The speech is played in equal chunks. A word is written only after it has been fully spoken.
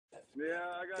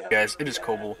Guys, it is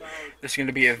Koble. This is going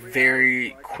to be a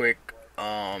very quick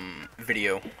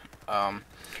video. Um,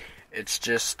 it's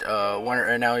just one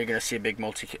right now. You're going to see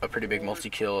a pretty big multi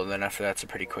kill, and then after that's a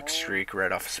pretty quick streak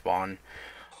right off spawn.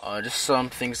 Just some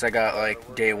things I got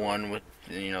like day one with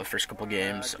the first couple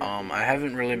games. I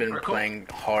haven't really been playing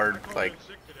hard. Like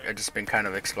I just been kind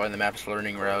of exploring the maps,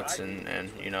 learning routes, and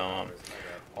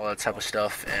all that type of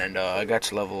stuff. And I got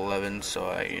to level 11, so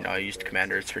I used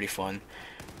Commander. It's pretty fun.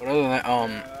 But other than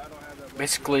that,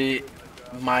 basically,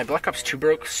 my Black Ops 2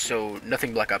 broke, so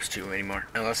nothing Black Ops 2 anymore,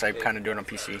 unless I kind of do it on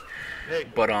PC.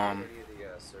 But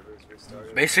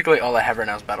basically all I have right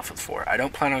now is Battlefield 4. I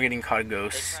don't plan on getting CoD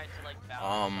Ghosts.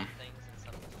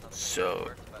 So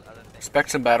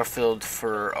expect some Battlefield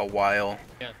for a while,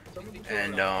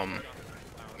 and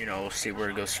we'll see where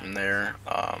it goes from there.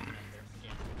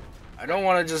 I don't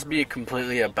want to just be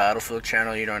completely a Battlefield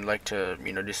channel. I'd like to,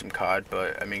 do some COD,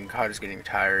 but I mean, COD is getting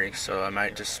tiring, so I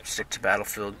might just stick to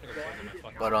Battlefield.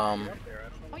 But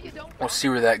we'll see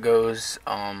where that goes.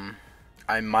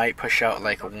 I might push out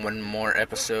like one more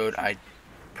episode. I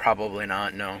probably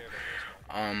not. No.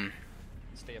 I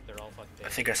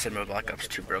think I said my Black Ops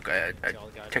 2 broke. I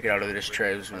took it out of the disc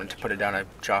tray. I was went to put it down. I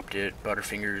dropped it,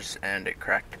 butterfingers, and it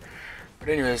cracked. But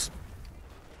anyways.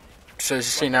 So as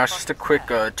you see now, it's just a quick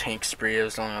tank spree. It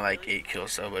was only like 8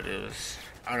 kills though, but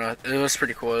I don't know, it was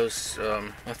pretty cool. It was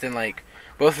within like,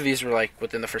 both of these were like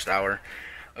within the first hour.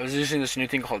 I was using this new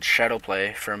thing called Shadow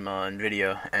Play from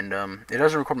NVIDIA, and it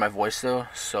doesn't record my voice though,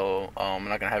 so I'm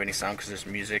not gonna have any sound because there's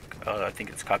music. I think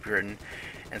it's copywritten,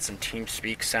 and some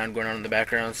TeamSpeak sound going on in the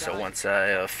background. So once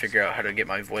I figure out how to get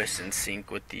my voice in sync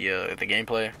with the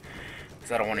gameplay,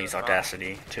 because I don't want to use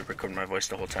Audacity to record my voice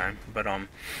the whole time, but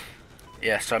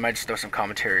yeah, so I might just throw some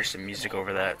commentary or some music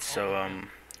over that. So,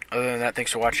 other than that,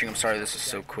 thanks for watching. I'm sorry this is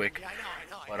so quick.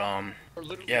 But,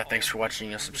 yeah, thanks for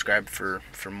watching. Subscribe for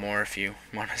more if you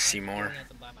want to see more.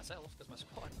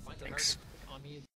 Thanks.